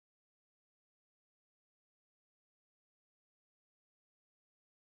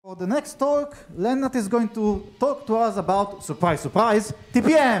For the next talk, Lennart is going to talk to us about, surprise, surprise,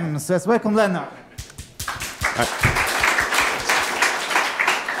 TPMs. Let's welcome Lennart.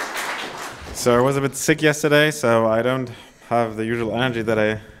 So I was a bit sick yesterday, so I don't have the usual energy that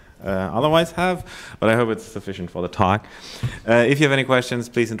I otherwise have, but I hope it's sufficient for the talk. If you have any questions,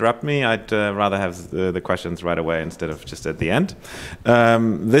 please interrupt me. I'd rather have the questions right away instead of just at the end.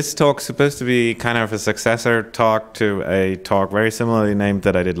 This talk's supposed to be kind of a successor talk to a talk very similarly named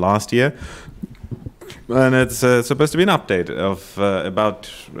that I did last year. And it's supposed to be an update of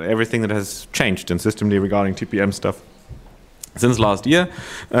about everything that has changed in systemd regarding TPM stuff since last year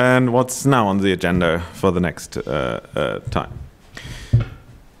and what's now on the agenda for the next time.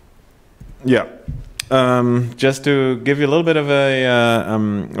 Yeah, just to give you a little bit of a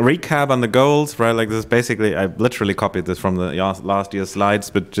recap on the goals, right? Like this is basically, I literally copied this from the last year's slides,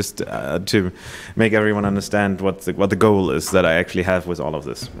 but just to make everyone understand what the goal is that I actually have with all of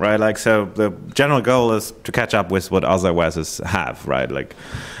this, right? Like, so the general goal is to catch up with what other OSs have, right? Like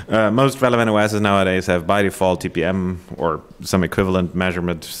most relevant OSs nowadays have by default TPM or some equivalent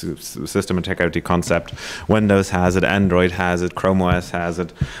measurement system integrity concept. Windows has it, Android has it, Chrome OS has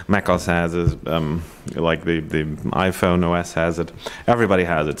it, Mac OS has it, like the iPhone OS has it. Everybody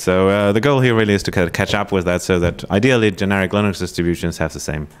has it. So the goal here really is to catch up with that so that ideally generic Linux distributions have the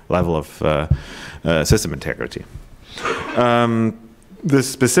same level of system integrity. This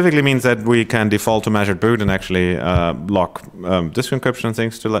specifically means that we can default to measured boot and actually lock disk encryption and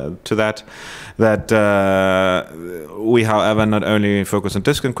things to that. We, however, not only focus on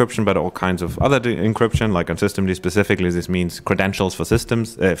disk encryption, but all kinds of other encryption, like on systemd specifically. This means credentials for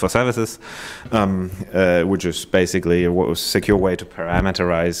systems, for services, which is basically a secure way to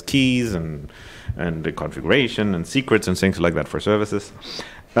parameterize keys and the configuration and secrets and things like that for services.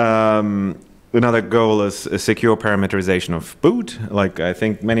 Another goal is a secure parameterization of boot. Like I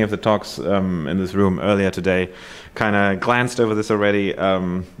think many of the talks in this room earlier today kind of glanced over this already.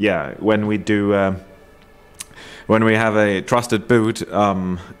 Yeah, when we do, when we have a trusted boot,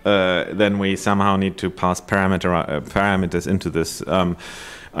 then we somehow need to pass parameters into this.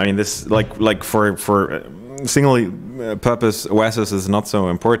 I mean, this like for single purpose OSs is not so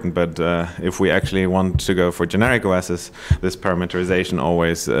important, but if we actually want to go for generic OSs, this parameterization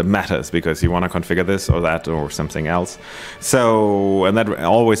always matters because you want to configure this or that or something else. So, and that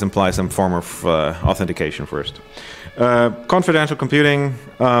always implies some form of authentication first. Confidential computing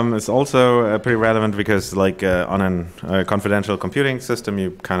is also pretty relevant because, like on a confidential computing system,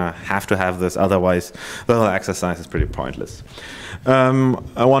 you kind of have to have this. Otherwise, the whole exercise is pretty pointless.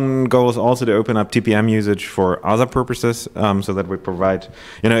 One goal is also to open up TPM usage for other purposes, so that we provide.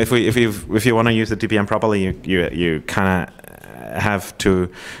 You know, if you want to use the TPM properly, you kind of have to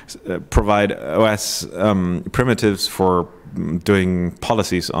provide OS primitives for doing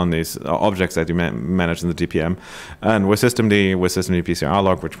policies on these objects that you manage in the TPM. And with systemd, with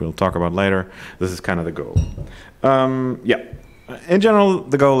systemd-pcrlock, which we'll talk about later, this is kind of the goal. Yeah. In general,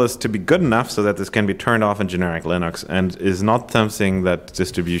 the goal is to be good enough so that this can be turned off in generic Linux and is not something that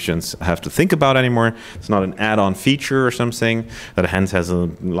distributions have to think about anymore. It's not an add-on feature or something that hence has a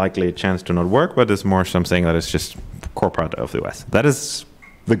likely chance to not work, but it's more something that is just core part of the OS. That is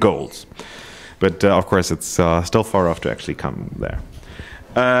the goals. But of course, it's still far off to actually come there.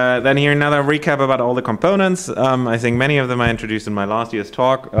 Then here another recap about all the components. I think many of them I introduced in my last year's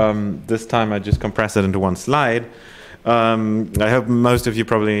talk. This time I just compressed it into one slide. I hope most of you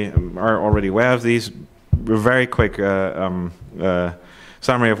probably are already aware of these. A very quick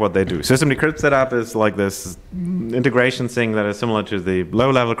summary of what they do. Systemd crypt setup is like this integration thing that is similar to the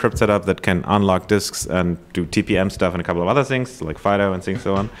low-level crypt setup that can unlock disks and do TPM stuff and a couple of other things like FIDO and things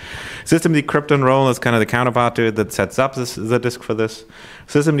so on. Systemd crypt enroll is kind of the counterpart to it that sets up the disk for this.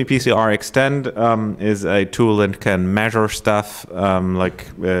 systemd-pcr extend is a tool that can measure stuff to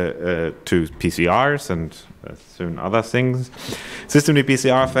PCRs and soon other things.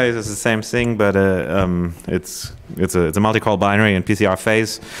 Systemd-pcr phase is the same thing, but it's a multi-call binary, and PCR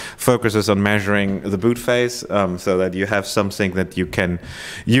phase focuses on measuring the boot phase, so that you have something that you can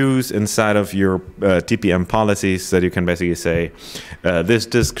use inside of your TPM policies that you can basically say this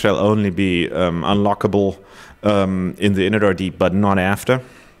disk shall only be unlockable in the initRD, but not after.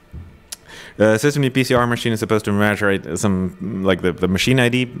 Systemd-pcr machine is supposed to measure some, like the machine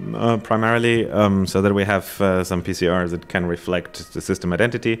ID primarily, so that we have some PCRs that can reflect the system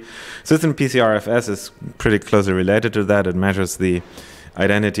identity. Systemd-pcrfs is pretty closely related to that. It measures the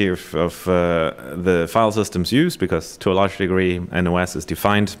identity of the file systems used, because to a large degree NOS is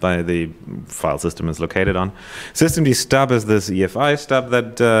defined by the file system it's located on. Systemd is this EFI stub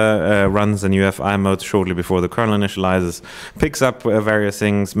that runs in UFI mode shortly before the kernel initializes, picks up various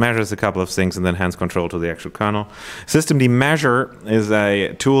things, measures a couple of things, and then hands control to the actual kernel. Systemd measure is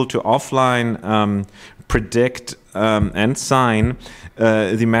a tool to offline predict and sign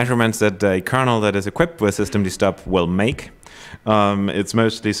the measurements that a kernel that is equipped with systemd will make. It's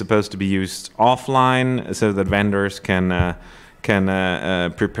mostly supposed to be used offline so that vendors can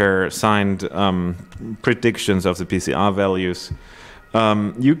prepare signed predictions of the PCR values.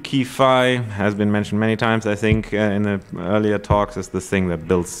 UKeyFi has been mentioned many times, I think, in the earlier talks, as this thing that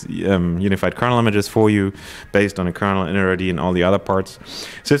builds unified kernel images for you based on a kernel inrd and all the other parts.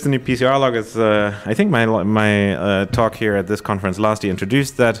 systemd-pcrlock is, I think my talk here at this conference last year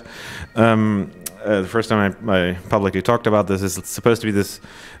introduced that. The first time I publicly talked about this is it's supposed to be this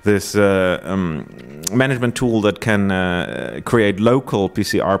management tool that can create local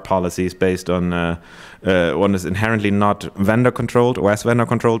PCR policies based on one is inherently not vendor controlled, OS vendor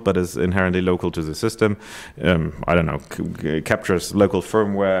controlled, but is inherently local to the system. I don't know, captures local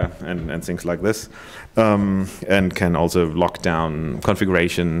firmware and things like this, and can also lock down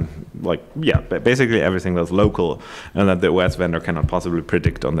configuration, like, yeah, basically everything that's local and that the OS vendor cannot possibly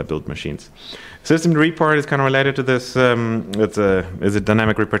predict on their build machines. Systemd report is kind of related to this. It's a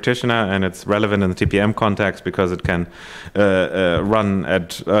dynamic repartitioner, and it's relevant in the TPM context because it can run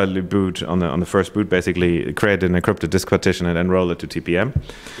at early boot on the first boot, basically create an encrypted disk partition and enroll it to TPM.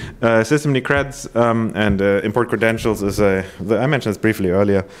 Systemd creds and import credentials is I mentioned this briefly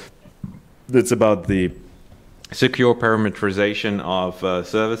earlier. It's about the secure parameterization of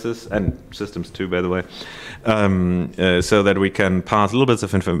services and systems too, by the way, so that we can pass little bits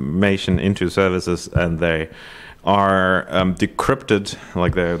of information into services, and they are decrypted,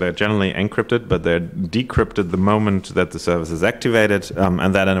 like they're generally encrypted, but they're decrypted the moment that the service is activated,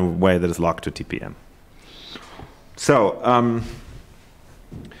 and that in a way that is locked to TPM. So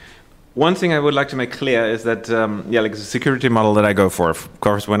one thing I would like to make clear is that, yeah, like the security model that I go for, of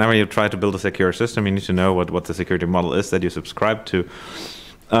course, whenever you try to build a secure system, you need to know what the security model is that you subscribe to.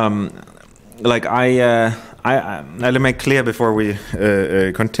 Like I'll make clear before we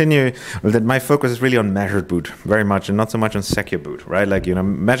continue that my focus is really on measured boot, very much, and not so much on secure boot, right? Like, you know,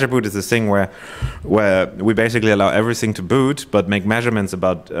 measured boot is this thing where we basically allow everything to boot, but make measurements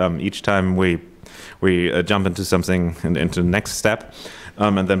about each time we jump into something into the next step.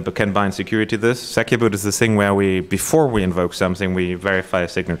 And then can bind security to this. Secure boot is this thing where before we invoke something, we verify a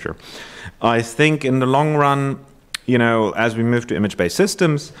signature. I think in the long run, you know, as we move to image-based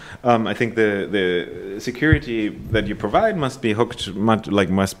systems, I think the security that you provide must be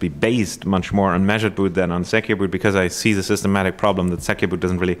must be based much more on measured boot than on secure boot, because I see the systematic problem that secure boot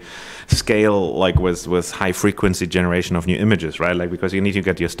doesn't really scale like with high frequency generation of new images, right? Like, because you need to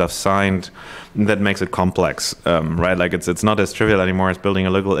get your stuff signed, and that makes it complex, right? Like it's not as trivial anymore as building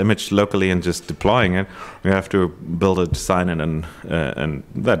a local image locally and just deploying it. You have to build it, sign it, and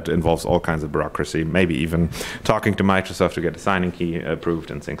that involves all kinds of bureaucracy, maybe even talking to Microsoft to get a signing key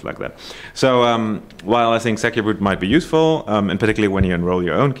approved and things like that. So while I think secure boot might be useful, and particularly when you enroll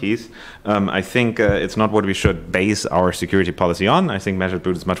your own keys, I think it's not what we should base our security policy on. I think measured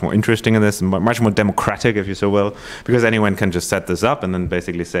boot is much more interesting in this, much more democratic, if you so will, because anyone can just set this up and then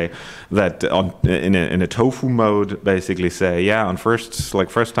basically say that in a tofu mode, basically say, yeah, on first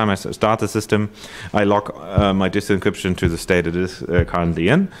time I start the system, I lock my disk encryption to the state it is currently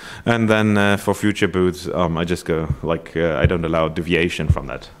in, and then for future boots, I just go I don't allow deviation from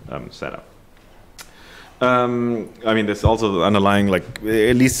that setup. I mean, there's also the underlying, like,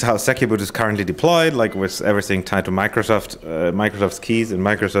 at least how secure boot is currently deployed, like with everything tied to Microsoft's keys, and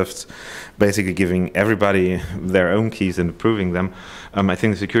Microsoft's basically giving everybody their own keys and approving them. I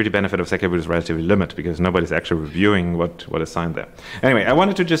think the security benefit of secure boot is relatively limited because nobody's actually reviewing what is signed there. Anyway, I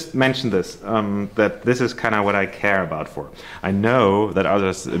wanted to just mention this, that this is kind of what I care about for. I know that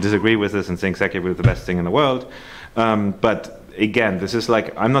others disagree with this and think secure boot is the best thing in the world, but again, this is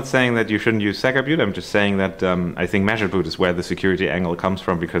like, I'm not saying that you shouldn't use secure boot. I'm just saying that I think measured boot is where the security angle comes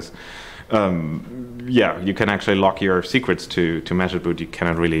from, because yeah, you can actually lock your secrets to measured boot. You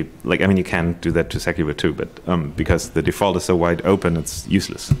cannot really, I mean, you can do that to secure boot too, but because the default is so wide open, it's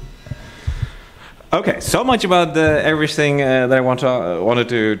useless. Okay, so much about everything that I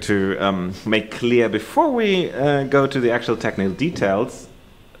wanted to make clear before we go to the actual technical details.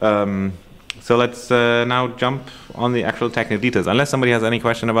 So let's now jump on the actual technical details, unless somebody has any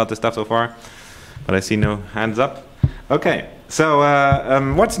question about this stuff so far, but I see no hands up. Okay, so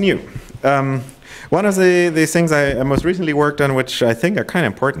what's new? One of the things I most recently worked on, which I think are kind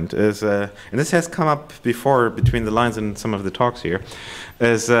of important, is, and this has come up before between the lines in some of the talks here,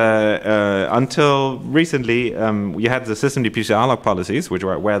 is until recently you had the systemd-pcrlock policies, which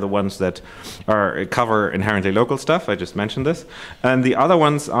were the ones that cover inherently local stuff. I just mentioned this. And the other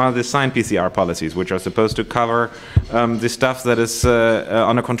ones are the signed PCR policies, which are supposed to cover the stuff that is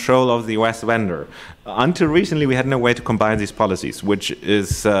under control of the OS vendor. Until recently, we had no way to combine these policies, which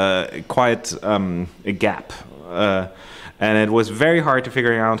is quite a gap. And it was very hard to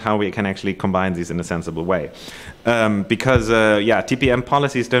figure out how we can actually combine these in a sensible way. Because, yeah, TPM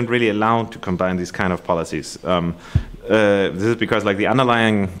policies don't really allow to combine these kind of policies. This is because, like, the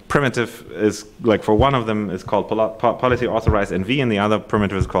underlying primitive is, like, for one of them is called policy authorize NV, and the other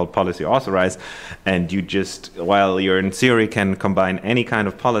primitive is called policy authorize. And you just, while you're in theory can combine any kind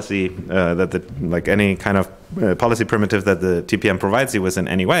of policy like any kind of policy primitive that the TPM provides you with in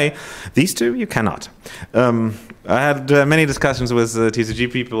any way, these two you cannot. I had many discussions with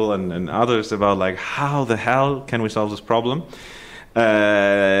TCG people and others about, like, how the hell can we solve this problem?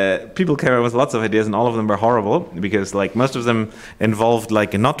 People came up with lots of ideas, and all of them were horrible because, like, most of them involved,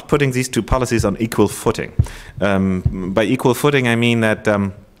 like, not putting these two policies on equal footing. By equal footing, I mean that,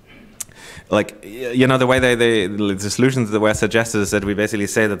 like, you know, the way the solutions that were suggested is that we basically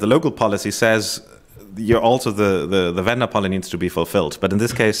say that the local policy says you're also the vendor policy needs to be fulfilled. But in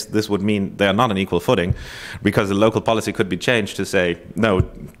this case, this would mean they are not on equal footing, because the local policy could be changed to say, no,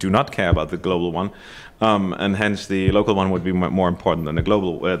 do not care about the global one. And hence the local one would be more important than the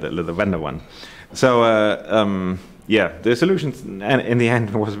global, the vendor one. So yeah, the solution in the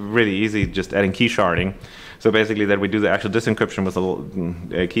end was really easy, just adding key sharding. So basically that we do the actual disencryption with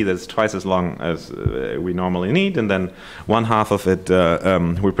a key that's twice as long as we normally need, and then one half of it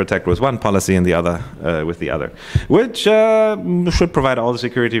we protect with one policy and the other with the other, which should provide all the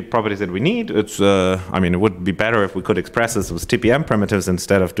security properties that we need. It's, I mean, it would be better if we could express this with TPM primitives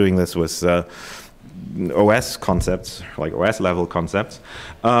instead of doing this with OS concepts, like OS level concepts.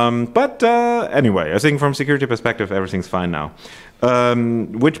 But anyway, I think from security perspective, everything's fine now.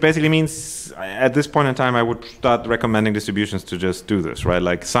 Which basically means at this point in time, I would start recommending distributions to just do this, right?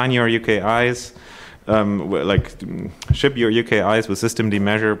 Like sign your UKIs, like ship your UKIs with systemd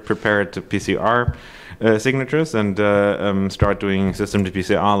measure prepared to PCR signatures, and start doing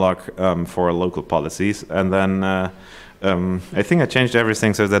systemd-pcrlock for local policies. And then I think I changed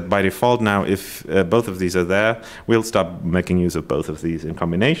everything so that by default now, if both of these are there, we'll stop making use of both of these in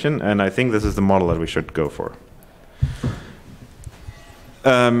combination. And I think this is the model that we should go for.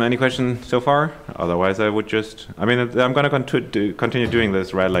 Any questions so far? Otherwise, I would just, I mean, I'm going to continue doing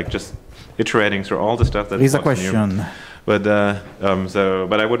this, right? Like just iterating through all the stuff that is a question. New. But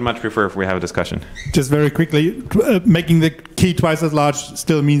but I would much prefer if we have a discussion. Just very quickly, making the key twice as large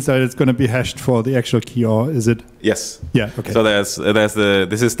still means that it's going to be hashed for the actual key, or is it? Yes. Yeah. Okay. So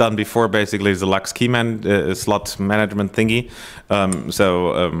this is done before basically the LUX key slot management thingy.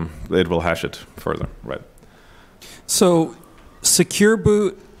 It will hash it further, right? So secure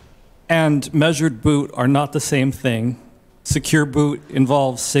boot and measured boot are not the same thing. Secure boot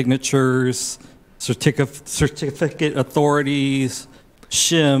involves signatures, certificate authorities,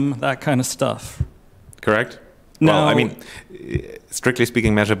 shim, that kind of stuff. Correct? No, well, I mean, strictly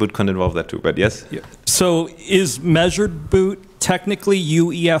speaking, measured boot could involve that too, but yes. Yeah. So is measured boot technically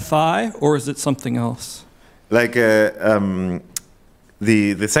UEFI, or is it something else? Like the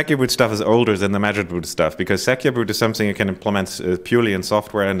secure boot stuff is older than the measured boot stuff, because secure boot is something you can implement purely in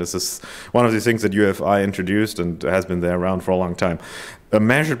software, and this is one of the things that UEFI introduced and has been there around for a long time. A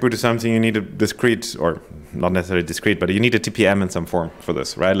measured boot is something you need a discrete, or not necessarily discrete, but you need a TPM in some form for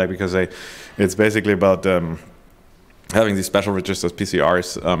this, right? Like, because it's basically about having these special registers,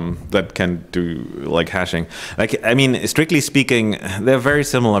 PCRs, that can do like hashing. Like, I mean, strictly speaking, they're very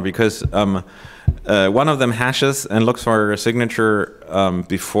similar, because one of them hashes and looks for a signature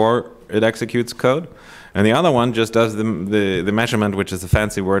before it executes code, and the other one just does the measurement, which is a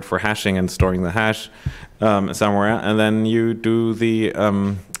fancy word for hashing and storing the hash somewhere, and then you do the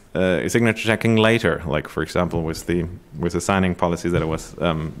signature checking later, like for example with the signing policy that I was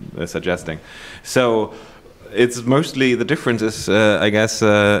suggesting. So it's mostly, the difference is I guess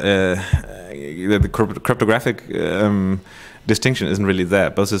the cryptographic distinction isn't really there.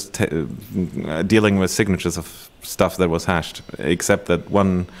 Both is dealing with signatures of stuff that was hashed, except that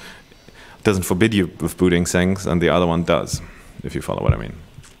one doesn't forbid you with booting things and the other one does, if you follow what I mean.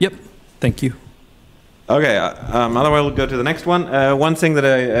 Yep, thank you. Okay, otherwise we'll go to the next one. One thing that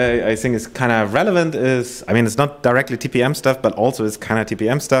I think is kind of relevant is, I mean, it's not directly TPM stuff, but also it's kind of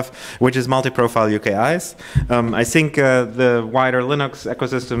TPM stuff, which is multi-profile UKIs. I think the wider Linux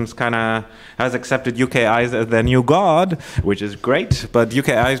ecosystems kind of has accepted UKIs as their new god, which is great, but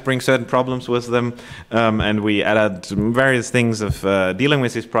UKIs bring certain problems with them, and we added various things of dealing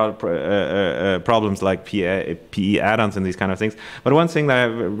with these problems like PE add-ons and these kind of things. But one thing that I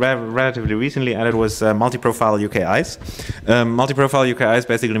relatively recently added was multi-profile UKIs. Multi-profile UKIs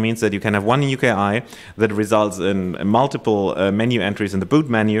basically means that you can have one UKI that results in multiple menu entries in the boot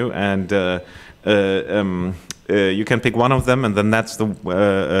menu, and you can pick one of them, and then that's the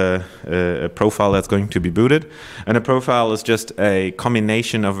profile that's going to be booted. And a profile is just a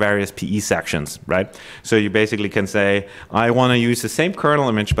combination of various PE sections, right? So you basically can say, I want to use the same kernel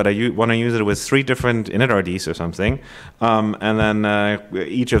image, but I want to use it with 3 different initrds or something. And then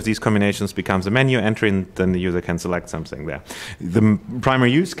each of these combinations becomes a menu entry, and then the user can select something there. The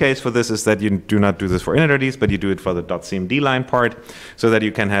primary use case for this is that you do not do this for initrds, but you do it for the .cmd line part, so that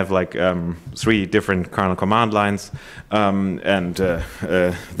you can have like 3 different kernel command lines. The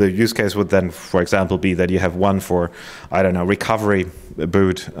use case would then, for example, be that you have one for, I don't know, recovery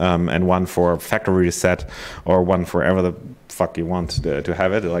boot, and one for factory reset, or one for whatever the fuck you want to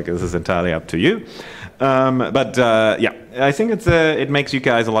have it. Like, this is entirely up to you. Yeah, I think it makes you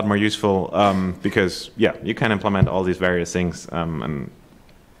guys a lot more useful, because yeah, you can implement all these various things, and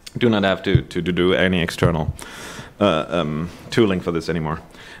do not have to do any external tooling for this anymore.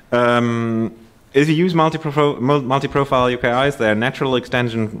 If you use multi-profile UKIs, they're a natural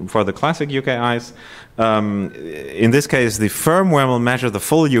extension for the classic UKIs. In this case, the firmware will measure the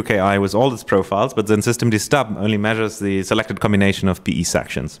full UKI with all its profiles, but then systemd only measures the selected combination of PE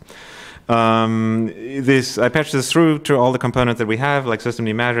sections. I patched this through to all the components that we have, like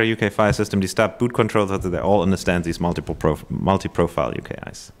systemd measure, UK5, systemd boot control, so that they all understand these multi-profile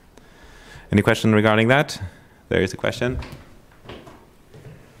UKIs. Any question regarding that? There is a question.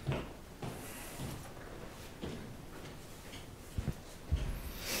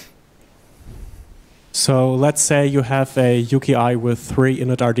 So let's say you have a UKI with 3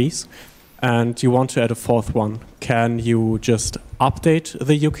 initrds, and you want to add a 4th one. Can you just update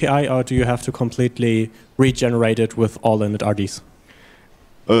the UKI, or do you have to completely regenerate it with all initrds?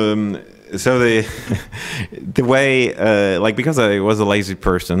 So the way, like, because I was a lazy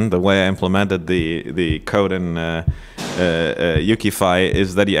person, the way I implemented the code in UKIFI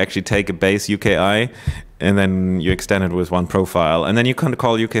is that you actually take a base UKI, and then you extend it with one profile, and then you can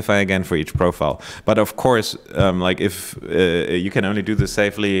call UKIFI again for each profile. But of course, like, if you can only do this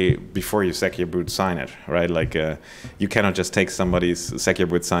safely before you secure boot sign it, right? Like, you cannot just take somebody's secure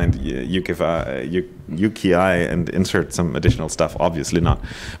boot signed UKI and insert some additional stuff. Obviously not.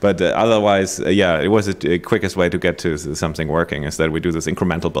 But otherwise, yeah, it was the quickest way to get to something working, is that we do this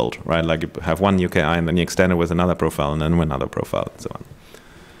incremental build, right? Like, you have one UKI, and then you extend it with another profile, and then with another profile, and so on.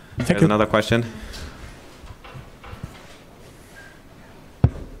 There's another question.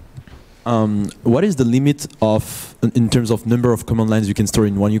 What is the limit of, in terms of number of command lines you can store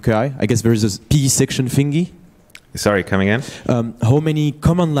in one UKI? I guess there is a PE section thingy. Sorry, coming in? How many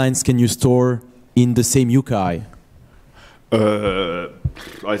command lines can you store in the same UKI? I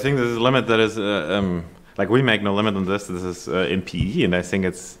think there's a limit that is, like, we make no limit on this. This is in PE, and I think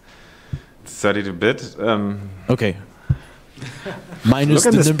it's 32-bit. Okay. Minus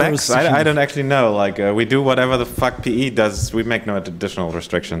Look at the the number specs. of I don't actually know. Like, we do whatever the fuck PE does. We make no additional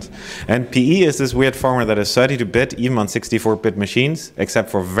restrictions. And PE is this weird format that is 32-bit, even on 64-bit machines,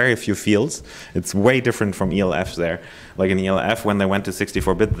 except for very few fields. It's way different from ELFs there. Like, in ELF, when they went to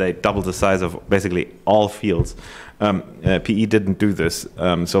 64-bit, they doubled the size of basically all fields. PE didn't do this.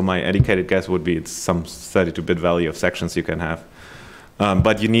 So my educated guess would be it's some 32-bit value of sections you can have.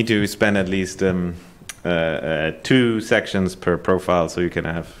 But you need to spend at least 2 sections per profile, so you can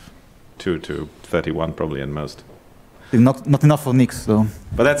have 2 to 31 probably in most. Not enough for Nix, so.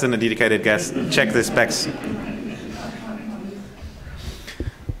 But that's an educated guess. Check the specs.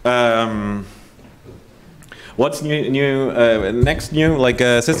 What's new? Next new, like,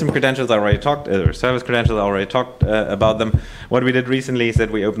 system credentials I already talked, or service credentials I already talked about them. What we did recently is that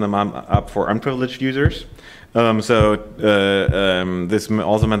we opened them up for unprivileged users. This also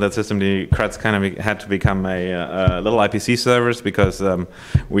meant that systemd creds kind of had to become a little IPC service, because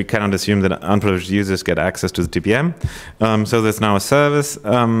we cannot assume that unprivileged users get access to the TPM. So there's now a service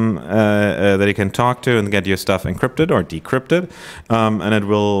that you can talk to and get your stuff encrypted or decrypted, and it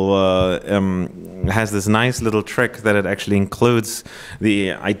will has this nice little trick that it actually includes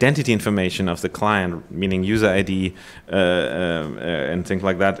the identity information of the client, meaning user ID, and things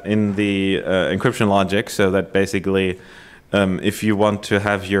like that in the encryption logic, so that basically if you want to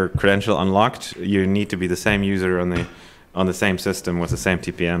have your credential unlocked, you need to be the same user on the same system with the same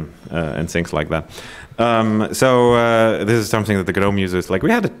TPM and things like that. This is something that the GNOME users, like we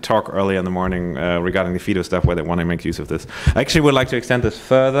had a talk early in the morning regarding the FIDO stuff where they want to make use of this. I actually would like to extend this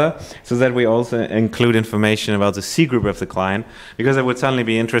further so that we also include information about the C group of the client, because it would suddenly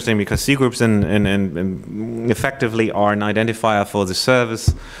be interesting, because C groups effectively are an identifier for the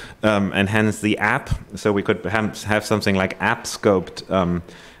service and hence the app. So we could have something like app scoped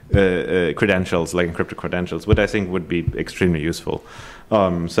credentials, like encrypted credentials, which I think would be extremely useful.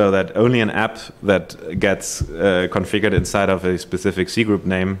 So that only an app that gets configured inside of a specific C group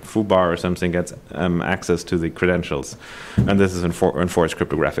name, foobar or something, gets access to the credentials, and this is enforced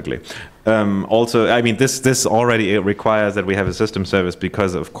cryptographically. Also, I mean, this already requires that we have a system service,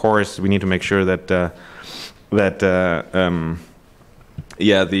 because of course we need to make sure that the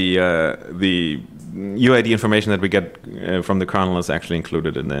UID information that we get from the kernel is actually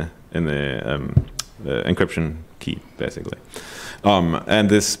included in the encryption key, basically. And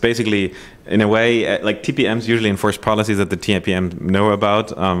this basically, in a way, like TPMs usually enforce policies that the TPM know about.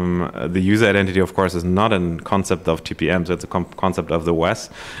 The user identity, of course, is not a concept of TPMs, it's a concept of the OS,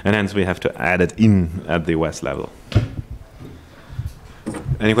 and hence we have to add it in at the OS level.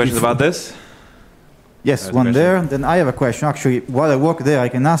 Any questions about this? Yes, one there. Then I have a question. Actually, while I work there, I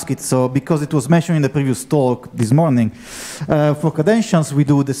can ask it. So, because it was mentioned in the previous talk this morning, for credentials, we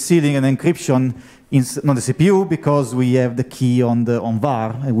do the sealing and encryption on the CPU, because we have the key on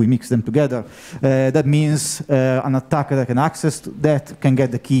var, and we mix them together. That means an attacker that can access that can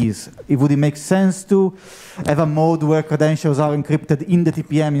get the keys. Would it make sense to have a mode where credentials are encrypted in the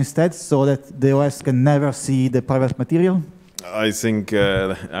TPM instead, so that the OS can never see the private material? I think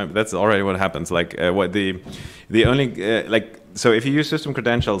that's already what happens. Like what the only so if you use system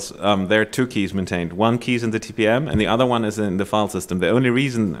credentials, there are two keys maintained. One key is in the TPM, and the other one is in the file system. The only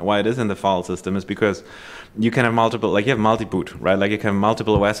reason why it is in the file system is because you can have multiple, like you have multi-boot, right? Like you can have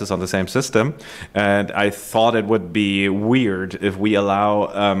multiple OSs on the same system. And I thought it would be weird if we allow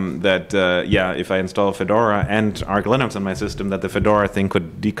that, if I install Fedora and Arch Linux on my system, that the Fedora thing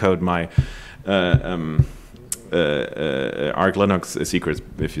could decode my Arch Linux secrets,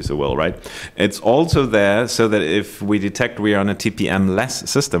 if you so will, right? It's also there so that if we detect we are on a TPM-less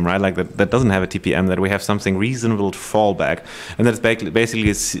system, right, like that doesn't have a TPM, that we have something reasonable to fall back, and that's basically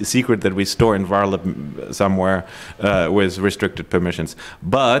a secret that we store in Varlink somewhere with restricted permissions.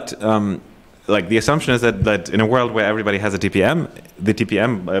 But like the assumption is that in a world where everybody has a TPM, the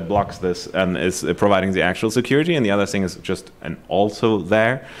TPM blocks this and is providing the actual security, and the other thing is just an also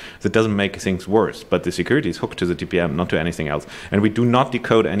there. That doesn't make things worse, but the security is hooked to the TPM, not to anything else. And we do not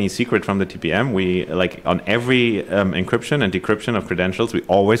decode any secret from the TPM. We, like on every encryption and decryption of credentials, we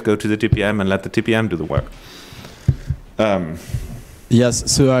always go to the TPM and let the TPM do the work.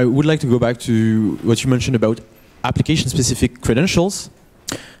 Yes, so I would like to go back to what you mentioned about application-specific credentials.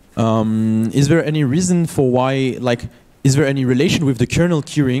 Is there any reason for why, like, is there any relation with the kernel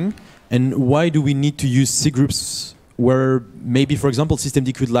keyring, and why do we need to use C groups where maybe, for example,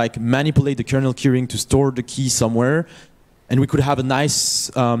 systemd could like manipulate the kernel keyring to store the key somewhere, and we could have a nice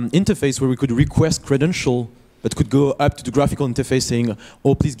interface where we could request credential that could go up to the graphical interface saying,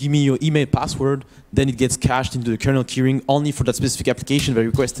 oh, please give me your email password, then it gets cached into the kernel keyring only for that specific application that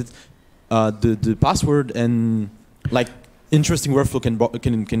requested the password, and like, interesting workflow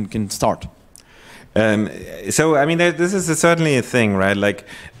can start. So I mean, this is certainly a thing, right? Like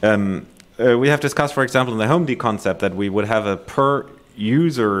we have discussed, for example, in the HomeD concept, that we would have a per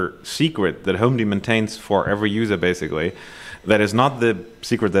user secret that HomeD maintains for every user, basically. That is not the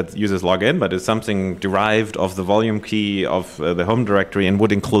secret that users log in, but is something derived of the volume key of the home directory, and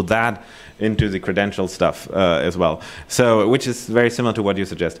would include that into the credential stuff as well. So, which is very similar to what you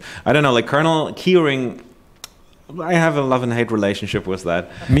suggest. I don't know, like kernel keyring, I have a love and hate relationship with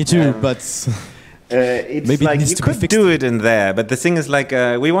that. Me too, but it's maybe like it needs you to be could fixed. do it in there, but the thing is, like,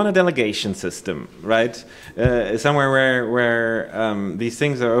 we want a delegation system, right? Somewhere where these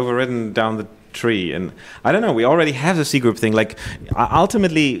things are overridden down the tree, and I don't know. We already have the C group thing. Like,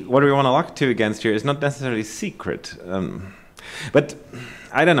 ultimately, what we want to lock to against here is not necessarily secret, but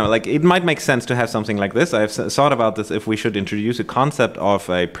I don't know. Like, it might make sense to have something like this. I've thought about this if we should introduce a concept of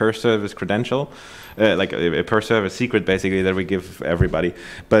a per service credential. like a per service secret basically that we give everybody.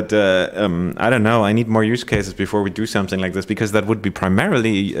 But I don't know, I need more use cases before we do something like this, because that would be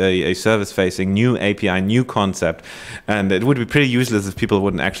primarily a service facing new API, new concept, and it would be pretty useless if people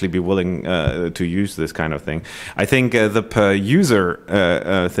wouldn't actually be willing to use this kind of thing. I think the per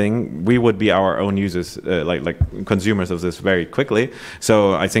user thing, we would be our own users, like consumers of this very quickly.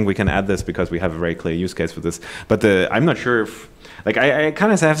 So I think we can add this because we have a very clear use case for this. But I'm not sure if, like, I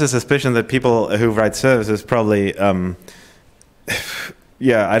kind of have the suspicion that people who write services probably,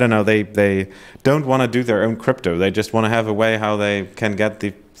 yeah, I don't know, they don't want to do their own crypto. They just want to have a way how they can get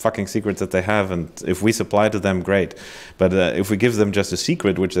the fucking secrets that they have, and if we supply to them, great. But if we give them just a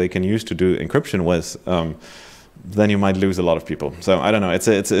secret which they can use to do encryption with, then you might lose a lot of people. So I don't know. It's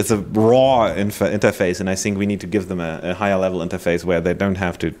a raw interface, and I think we need to give them a higher level interface where they don't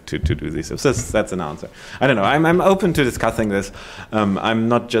have to do these. So that's an answer. I don't know. I'm open to discussing this. I'm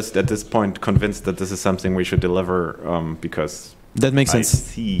not just at this point convinced that this is something we should deliver because that makes sense. I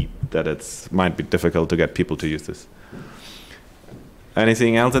see that it might be difficult to get people to use this.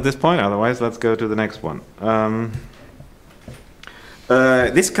 Anything else at this point? Otherwise, let's go to the next one.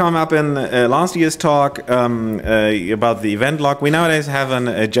 This came up in last year's talk about the event log. We nowadays have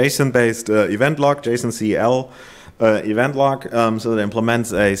a JSON-based event log, JSON-CL event log, so that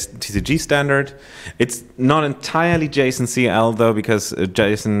implements a TCG standard. It's not entirely JSON-CL though, because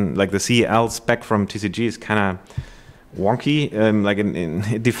JSON, like the CL spec from TCG, is kind of wonky.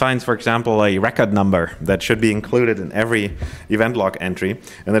 It defines, for example, a record number that should be included in every event log entry,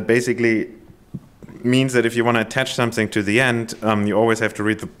 and that basically means that if you want to attach something to the end, you always have to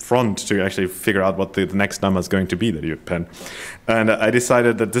read the front to actually figure out what the next number is going to be that you append. And I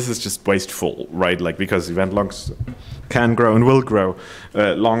decided that this is just wasteful, right? Like, because event logs can grow and will grow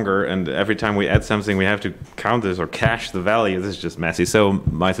longer, and every time we add something, we have to count this or cache the value. This is just messy. So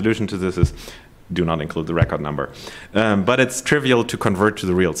my solution to this is do not include the record number. But it's trivial to convert to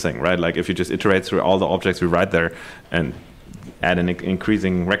the real thing, right? Like, if you just iterate through all the objects we write there and add an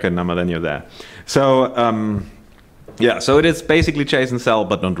increasing record number, then you're there. So yeah, so it is basically JSON-CL,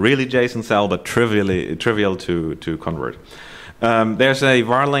 but not really JSON-CL, but trivial to convert. There's a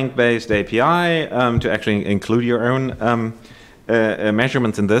Varlink-based API to actually include your own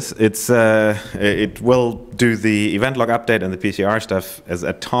measurements in this. It will do the event log update and the PCR stuff as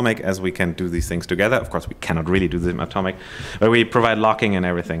atomic as we can do these things together. Of course, we cannot really do them atomic, but we provide locking and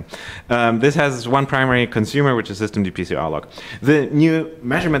everything. This has one primary consumer, which is systemd-pcrlock. The new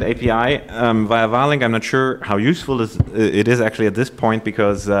measurement API via Varlink, I'm not sure how useful it is actually at this point,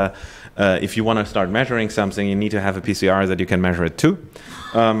 because if you want to start measuring something, you need to have a PCR that you can measure it to.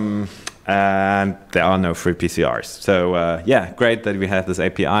 And there are no free PCRs. So yeah, great that we have this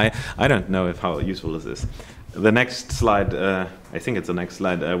API. I don't know how useful this is. The next slide, I think it's the next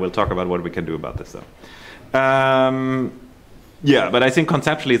slide, we'll talk about what we can do about this though. Yeah, but I think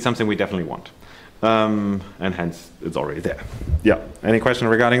conceptually it's something we definitely want. And hence it's already there. Yeah, any question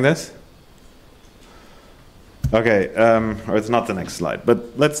regarding this? Okay, or it's not the next slide,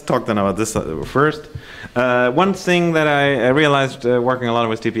 but let's talk then about this first. One thing that I realized working a lot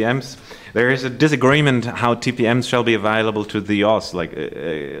with TPMs, there is a disagreement how TPMs shall be available to the OS, like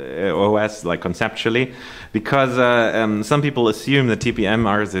OS, like conceptually, because some people assume that TPM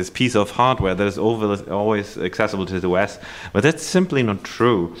are this piece of hardware that is always accessible to the OS, but that's simply not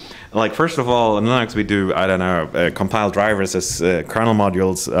true. Like, first of all, in Linux we do, I don't know, compile drivers as kernel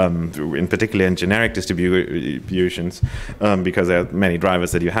modules, in particular in generic distributions, because there are many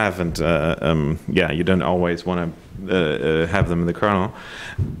drivers that you have, and yeah, you don't always want to have them in the kernel.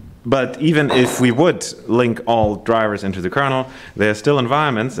 But even if we would link all drivers into the kernel, there are still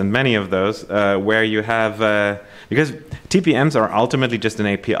environments, and many of those, where you have, because TPMs are ultimately just an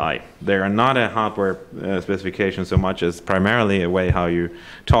API. They are not a hardware specification so much as primarily a way how you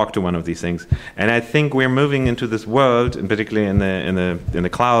talk to one of these things. And I think we're moving into this world, and particularly in the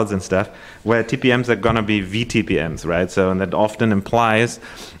clouds and stuff, where TPMs are going to be vTPMs, right? So, and that often implies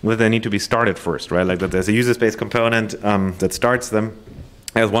that they need to be started first, right? Like that there's a user space component that starts them.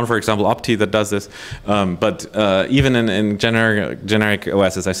 There's one, for example, Opti, that does this, but even in generic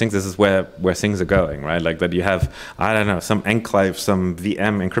OSs, I think this is where things are going, right? Like that you have, I don't know, some enclave, some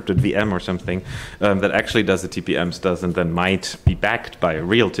VM, encrypted VM or something that actually does the TPM stuff, and then might be backed by a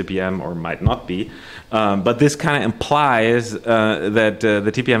real TPM or might not be. But this kind of implies that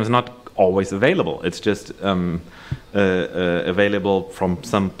the TPM is not always available. It's just available from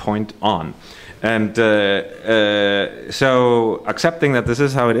some point on. And so, accepting that this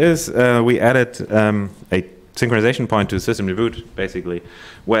is how it is, we added a synchronization point to systemd boot, basically,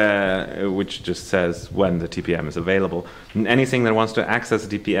 which just says when the TPM is available. And anything that wants to access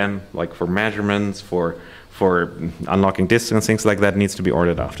the TPM, like for measurements, for unlocking disks and things like that, needs to be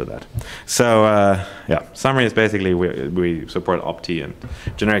ordered after that. So yeah, summary is basically we support opt and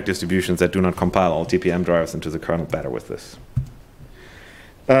generic distributions that do not compile all TPM drivers into the kernel better with this.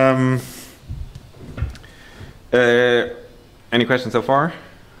 Any questions so far?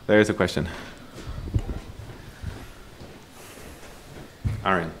 There is a question.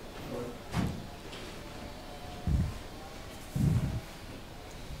 Aaron.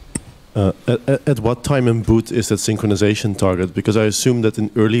 At what time in boot is that synchronization target? Because I assume that in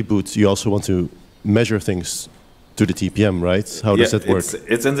early boot you also want to measure things to the TPM, right? How does that work?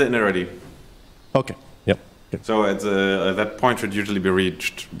 It's in the init. Okay. Yep. Okay. So that point should usually be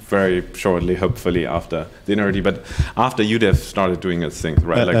reached very shortly, hopefully after the init. But after UDEF started doing its thing,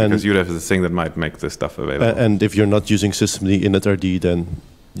 right? Because UDEF is the thing that might make this stuff available. And if you're not using systemd init,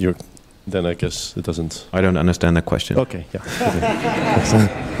 then I guess it doesn't. I don't understand that question. Okay, yeah.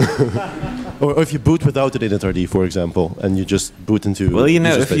 Or if you boot without an init, for example, and you just boot into. Well,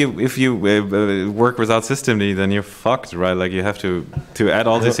 if you work without systemd, then you're fucked, right? Like you have to add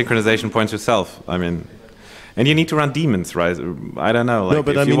all the synchronization points yourself. I mean, and you need to run daemons, right? I don't know. Like no,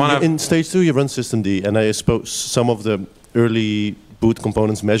 but I mean, in stage 2 you run systemd, and I suppose some of the early boot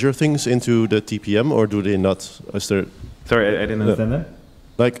components measure things into the TPM, or do they not? Is there? Sorry, I didn't understand that.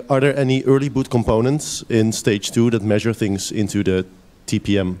 Like, are there any early boot components in stage 2 that measure things into the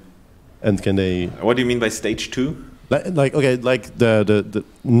TPM, and can they? What do you mean by stage 2? Like the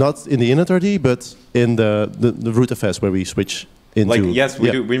not in the init, but in the rootfs where we switch into. Like yes,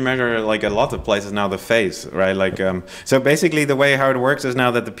 we do. We measure like a lot of places now the phase, right? Like so basically the way how it works is now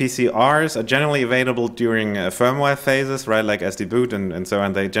that the PCRs are generally available during firmware phases, right? Like SD boot and so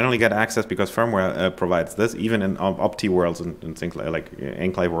on. They generally get access because firmware provides this, even in opt worlds and things like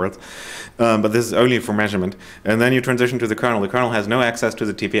enclave worlds. But this is only for measurement. And then you transition to the kernel. The kernel has no access to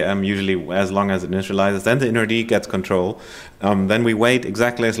the TPM usually as long as it initializes. Then the init gets control. Then we wait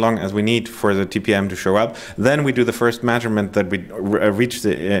exactly as long as we need for the TPM to show up. Then we do the first measurement that we reach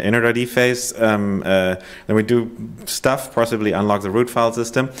the init phase. Then we do stuff, possibly unlock the root file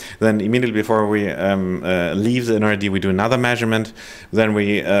system. Then immediately before we leave the init, we do another measurement. Then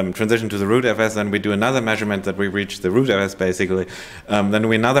we transition to the rootfs. Then we do another measurement that we reach the rootfs basically. Then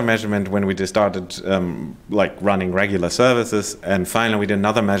we another measurement when we just started like running regular services. And finally we do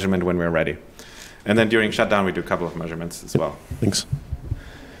another measurement when we're ready. And then during shutdown we do a couple of measurements as well. Thanks.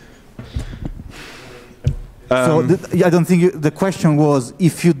 So I don't think the question was,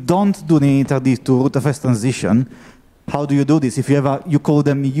 if you don't do the init to rootfs transition, how do you do this? If you have you call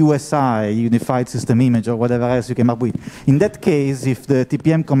them USI, Unified System Image, or whatever else you came up with. In that case, if the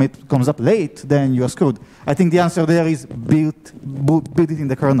TPM comes up late, then you're screwed. I think the answer there is build it in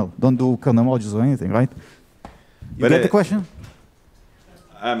the kernel. Don't do kernel modules or anything, right? You get the question?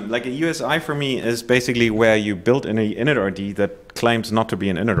 Like a USI for me is basically where you build an init that claims not to be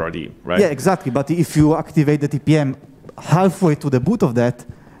an init, right? Yeah, exactly. But if you activate the TPM halfway to the boot of that,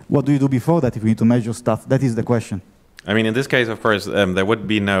 what do you do before that if you need to measure stuff? That is the question. I mean, in this case, of course, there would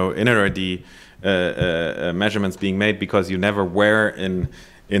be no init measurements being made because you never were in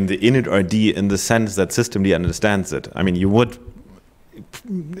the init in the sense that systemd understands it. I mean, you would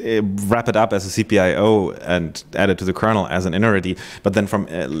wrap it up as a CPIO and add it to the kernel as an init, but then from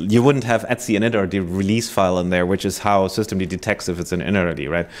you wouldn't have etc init release file in there, which is how systemd detects if it's an init,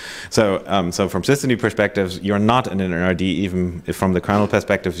 right? So so from systemd perspectives, you're not an init, even if from the kernel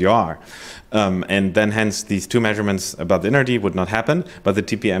perspectives you are. And then hence these two measurements about the init would not happen, but the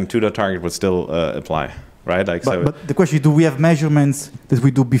TPM 2.target would still apply, right? Like but the question is, do we have measurements that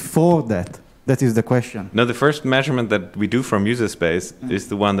we do before that? That is the question. No, the first measurement that we do from user space is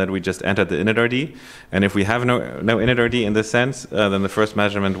the one that we just entered the init. And if we have no init in this sense, then the first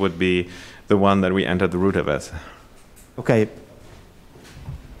measurement would be the one that we entered the rootfs. Okay.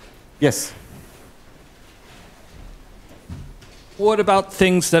 Yes. What about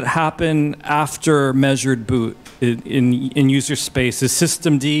things that happen after measured boot in user space? Is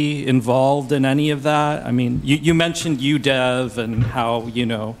systemd involved in any of that? I mean, you mentioned UDEV and how,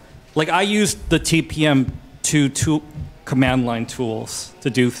 like I used the TPM command line tools to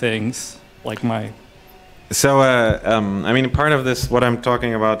do things like my. So, I mean, part of this, what I'm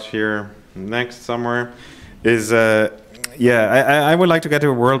talking about here next somewhere is, yeah, I would like to get to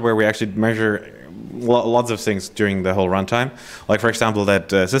a world where we actually measure lots of things during the whole runtime. Like, for example, that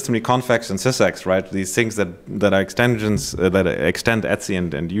systemd-convex and sysx, right? These things that are extensions that extend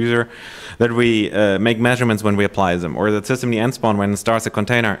etc and user, that we make measurements when we apply them, or that systemd-enspawn, when it starts a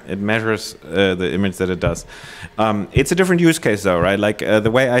container, it measures the image that it does. It's a different use case, though, right? Like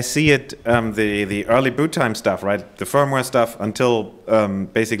the way I see it, the early boot time stuff, right? The firmware stuff until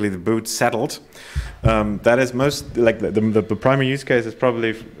basically the boot settled. That is most like the primary use case is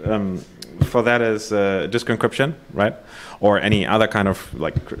probably for that is disk encryption, right? Or any other kind of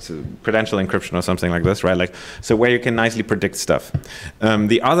like credential encryption or something like this, right? Like so where you can nicely predict stuff.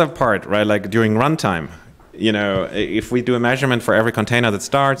 The other part, right? Like during runtime, you know, if we do a measurement for every container that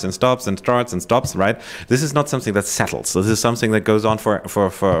starts and stops and starts and stops, right? This is not something that settles. So this is something that goes on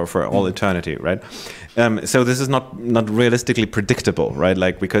for all eternity, right? So this is not realistically predictable, right?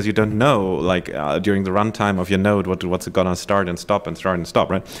 Like because you don't know, like during the runtime of your node, what's it gonna start and stop and start and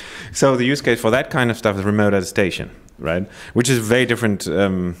stop, right? So the use case for that kind of stuff is remote attestation, right? Which is a very different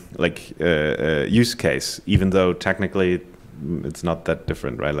use case, even though technically it's not that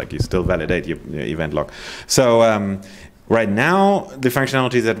different, right? Like you still validate your event log. So right now, the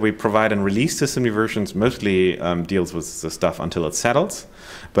functionality that we provide in release systemd versions mostly deals with the stuff until it settles.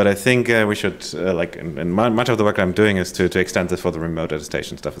 But I think we should, and much of the work I'm doing is to extend this for the remote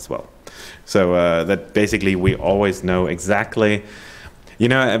attestation stuff as well. So that basically we always know exactly. You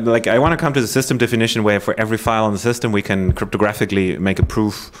know, like I want to come to the system definition where for every file on the system we can cryptographically make a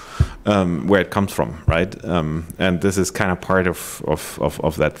proof where it comes from, right? And this is kind of part of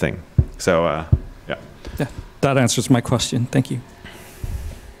that thing. So yeah. Yeah, that answers my question. Thank you.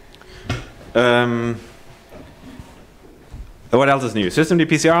 What else is new?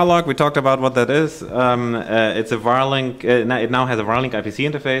 systemd-pcrlock, we talked about what that is. It's a Varlink, it now has a Varlink IPC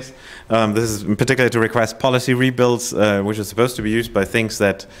interface. This is in particular to request policy rebuilds, which is supposed to be used by things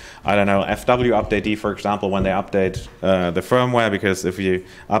that, I don't know, FW updatee, for example, when they update the firmware, because if you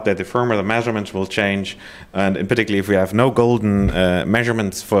update the firmware, the measurements will change. And in particular, if we have no golden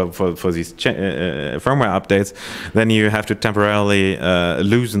measurements for these firmware updates, then you have to temporarily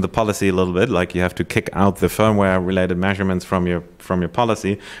loosen the policy a little bit, like you have to kick out the firmware-related measurements from your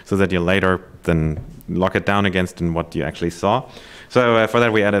policy, so that you later then lock it down against in what you actually saw. So for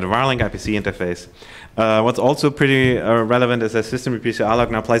that we added a Varlink IPC interface. What's also pretty relevant is that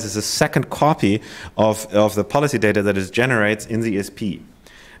systemd-pcrlock now places a second copy of the policy data that it generates in the ESP.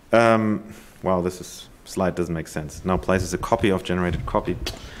 Wow, slide doesn't make sense. Now places a copy of generated copy.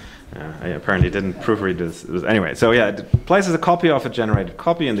 I apparently didn't proofread this. Anyway, so yeah, it places a copy of a generated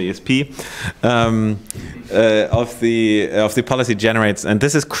copy in the ESP of the policy generates, and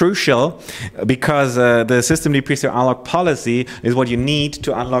this is crucial because the systemd-pcrlock policy is what you need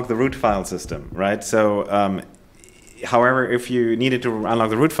to unlock the root file system, right? So. However, if you needed to unlock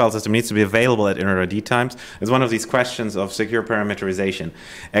the root file system, it needs to be available at init-id times. It's one of these questions of secure parameterization,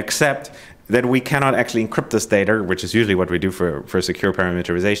 except that we cannot actually encrypt this data, which is usually what we do for secure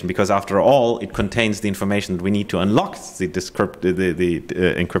parameterization, because after all, it contains the information that we need to unlock the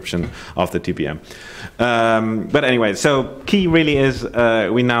encryption of the TPM. But anyway, so key really is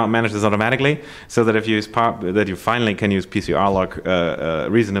we now manage this automatically, so that if you you finally can use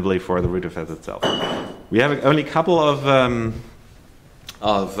pcrlock reasonably for the root effect itself. We have only a couple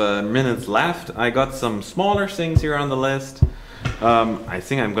of minutes left. I got some smaller things here on the list. I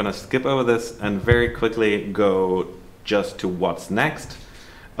think I'm going to skip over this and very quickly go just to what's next.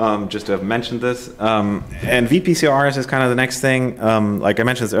 Just to have mentioned this. NvPCRs is kind of the next thing. Like I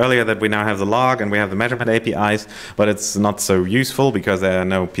mentioned earlier, that we now have the log and we have the measurement APIs, but it's not so useful because there are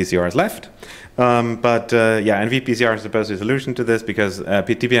no PCRs left. Yeah, NvPCR is supposed to be a solution to this because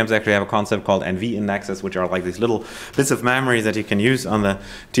TPMs actually have a concept called NV indexes, which are like these little bits of memory that you can use on the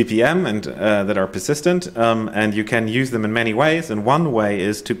TPM and that are persistent. And you can use them in many ways. And one way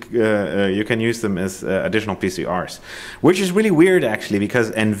is to you can use them as additional PCRs, which is really weird actually because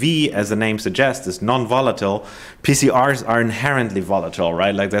NV, as the name suggests, is non-volatile. PCRs are inherently volatile,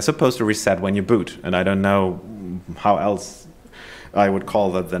 right? Like they're supposed to reset when you boot, and I don't know how else I would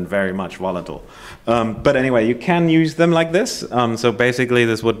call that then very much volatile. But anyway, you can use them like this. So basically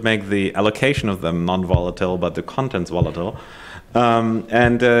this would make the allocation of them non-volatile, but the contents volatile.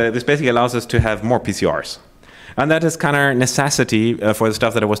 This basically allows us to have more PCRs. And that is kind of necessity for the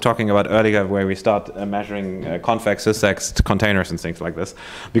stuff that I was talking about earlier, where we start measuring convex, sysx, containers and things like this.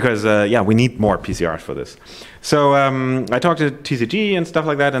 Because, yeah, we need more PCRs for this. So I talked to TCG and stuff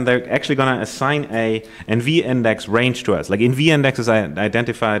like that, and they're actually going to assign a NV index range to us. Like NV index is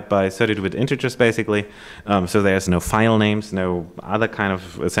identified by 32-bit integers, basically. So there's no file names, no other kind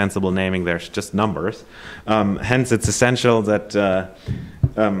of sensible naming. There's just numbers. Hence, it's essential that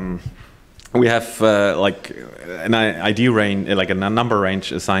we have like an ID range, like a number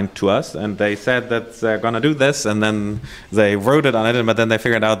range assigned to us, and they said that they're going to do this, and then they wrote it on it, but then they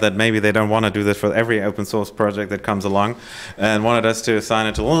figured out that maybe they don't want to do this for every open source project that comes along, and wanted us to assign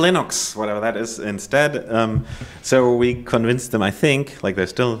it to Linux, whatever that is, instead. So we convinced them, I think, like they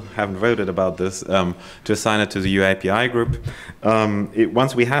still haven't voted about this, to assign it to the UAPI group.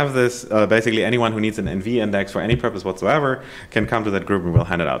 Once we have this, basically anyone who needs an NV index for any purpose whatsoever can come to that group, and we'll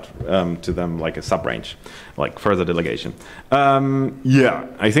hand it out to them like a sub-range, like further delegation. Yeah,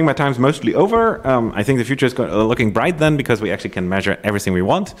 I think my time's mostly over. I think the future is looking bright then, because we actually can measure everything we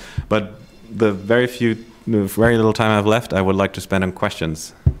want. But the very little time I have left, I would like to spend on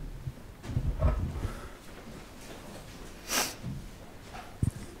questions.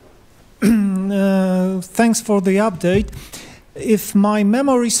 Thanks for the update. If my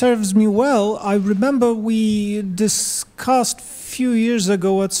memory serves me well, I remember we discussed a few years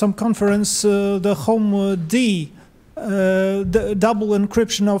ago at some conference the HOMD, the double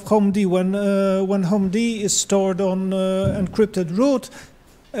encryption of HOMD, when HOMD is stored on encrypted root,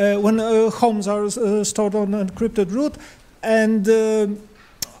 when homes are stored on encrypted root, and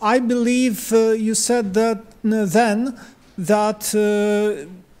I believe you said that then that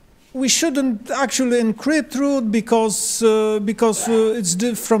we shouldn't actually encrypt root because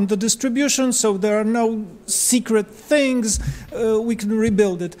it's from the distribution, so there are no secret things. We can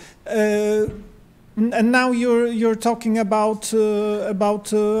rebuild it. And now you're talking about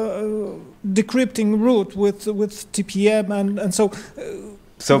decrypting root with TPM, and so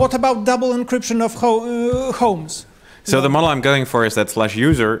what about double encryption of homes? So the model I'm going for is that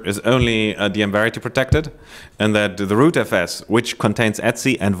 /user is only DM Verity protected, and that the root FS, which contains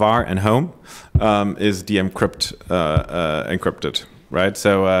etc and var and home, is DM encrypted, right?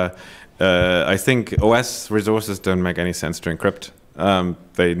 So I think OS resources don't make any sense to encrypt.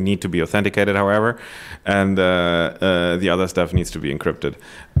 They need to be authenticated, however, and the other stuff needs to be encrypted.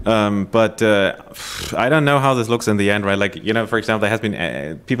 But I don't know how this looks in the end, right? Like, you know, for example, there has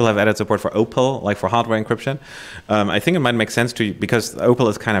been people have added support for Opal, like for hardware encryption. I think it might make sense to, because Opal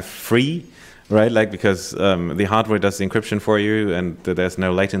is kind of free, right? Like, because the hardware does the encryption for you, and there's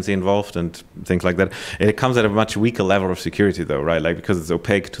no latency involved and things like that. It comes at a much weaker level of security, though, right? Like, because it's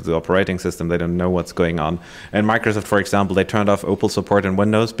opaque to the operating system, they don't know what's going on. And Microsoft, for example, they turned off Opal support in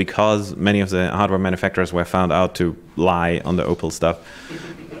Windows because many of the hardware manufacturers were found out to lie on the Opal stuff.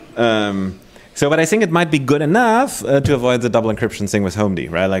 But I think it might be good enough to avoid the double encryption thing with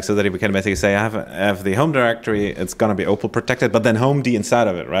HOMD, right? Like, so that we can basically say, I have the home directory, it's going to be Opal protected, but then HOMD inside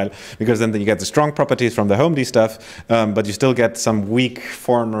of it, right? Because then you get the strong properties from the HOMD stuff, but you still get some weak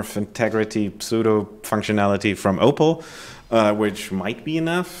form of integrity, pseudo functionality from Opal, which might be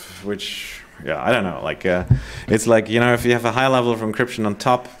enough, which, yeah, I don't know. Like, it's like, you know, if you have a high level of encryption on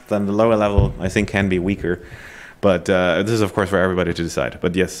top, then the lower level, I think, can be weaker. But this is, of course, for everybody to decide.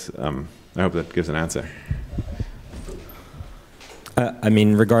 But yes, I hope that gives an answer. I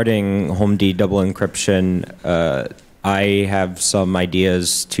mean, regarding HOMD double encryption, I have some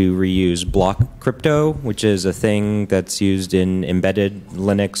ideas to reuse block crypto, which is a thing that's used in embedded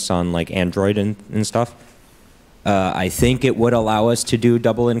Linux on like Android and stuff. I think it would allow us to do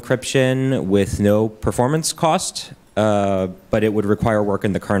double encryption with no performance cost, but it would require work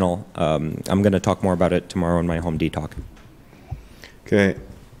in the kernel. I'm going to talk more about it tomorrow in my HOMD talk. Okay.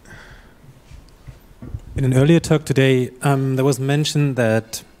 In an earlier talk today, there was mention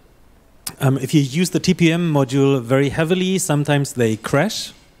that if you use the TPM module very heavily, sometimes they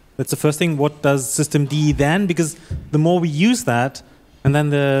crash. That's the first thing. What does systemd then? Because the more we use that, and then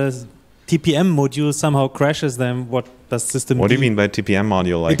the TPM module somehow crashes them, what does systemd? What do you mean by TPM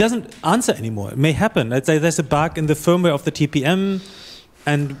module? Like? It doesn't answer anymore. It may happen. Let's say there's a bug in the firmware of the TPM,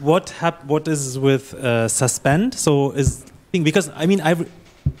 and what is with suspend? So because I mean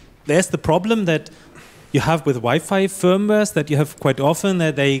there's the problem that you have with Wi-Fi firmwares that you have quite often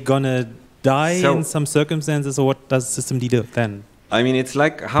that they gonna die in some circumstances. So what does systemd do then? I mean, it's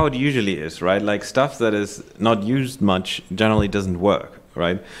like how it usually is, right? Like stuff that is not used much generally doesn't work,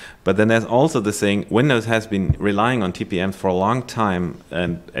 right? But then there's also the thing, Windows has been relying on TPMs for a long time,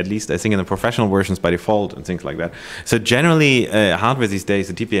 and at least I think in the professional versions by default and things like that. So generally, hardware these days,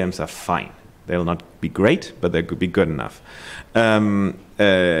 the TPMs are fine. They'll not be great, but they could be good enough. So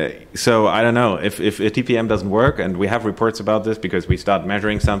I don't know if a TPM doesn't work, and we have reports about this because we start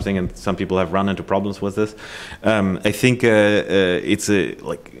measuring something, and some people have run into problems with this. I think it's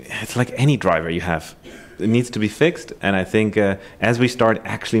like any driver you have. It needs to be fixed, and I think as we start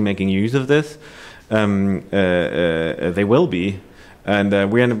actually making use of this, they will be. And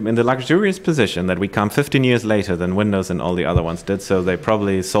we're in the luxurious position that we come 15 years later than Windows and all the other ones did, so they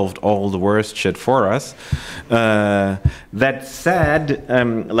probably solved all the worst shit for us. That said,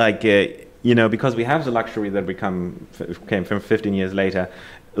 because we have the luxury that we came from 15 years later,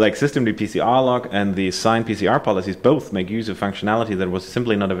 like systemd-pcrlock and the signed PCR policies both make use of functionality that was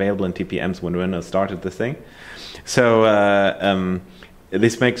simply not available in TPMs when Windows started the thing. So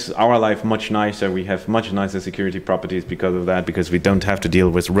this makes our life much nicer. We have much nicer security properties because of that, because we don't have to deal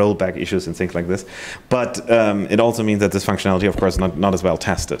with rollback issues and things like this. But it also means that this functionality, of course, not as well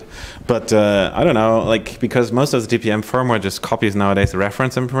tested. But I don't know, because most of the TPM firmware just copies nowadays the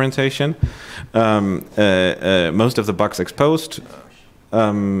reference implementation. Most of the bugs exposed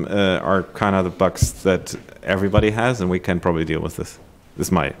are kind of the bugs that everybody has, and we can probably deal with this. This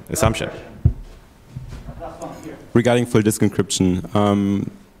is my assumption. Regarding full disk encryption,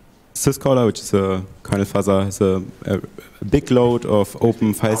 syscaller, which is a kernel fuzzer, has a big load of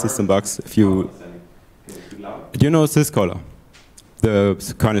open file system bugs. If you do you know syscaller, the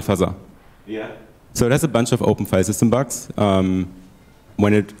kernel fuzzer? Yeah. So it has a bunch of open file system bugs.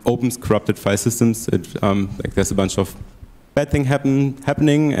 When it opens corrupted file systems, there's a bunch of bad thing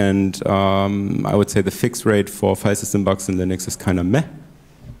happening, and I would say the fix rate for file system bugs in Linux is kind of meh.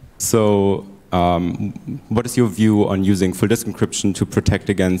 So what is your view on using full disk encryption to protect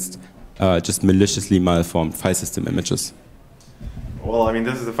against just maliciously malformed file system images? Well, I mean,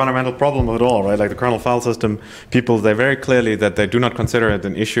 this is the fundamental problem of it all, right? Like the kernel file system, people, they very clearly that they do not consider it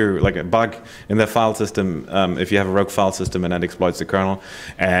an issue, like a bug in their file system, if you have a rogue file system and that exploits the kernel.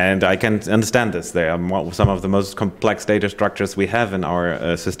 And I can understand this. They are some of the most complex data structures we have in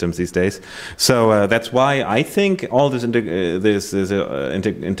our systems these days. So that's why I think all this integrity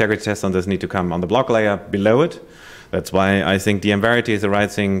tests on this need to come on the block layer below it. That's why I think dmVerity is the right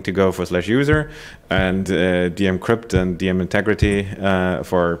thing to go for /user, and dmcrypt and dmintegrity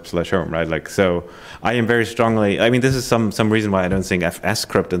for /home, right? So I am very strongly, I mean, this is some reason why I don't think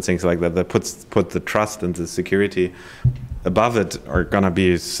fscrypt and things like that put the trust and the security above it are gonna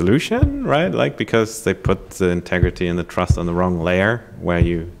be a solution, right? Because they put the integrity and the trust on the wrong layer, where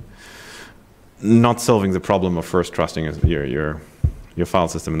you not solving the problem of first trusting your file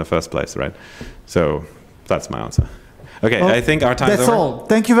system in the first place, right? So that's my answer. Okay, I think our time is over. That's all.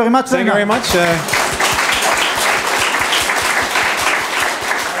 Thank you very much. Thank you very much.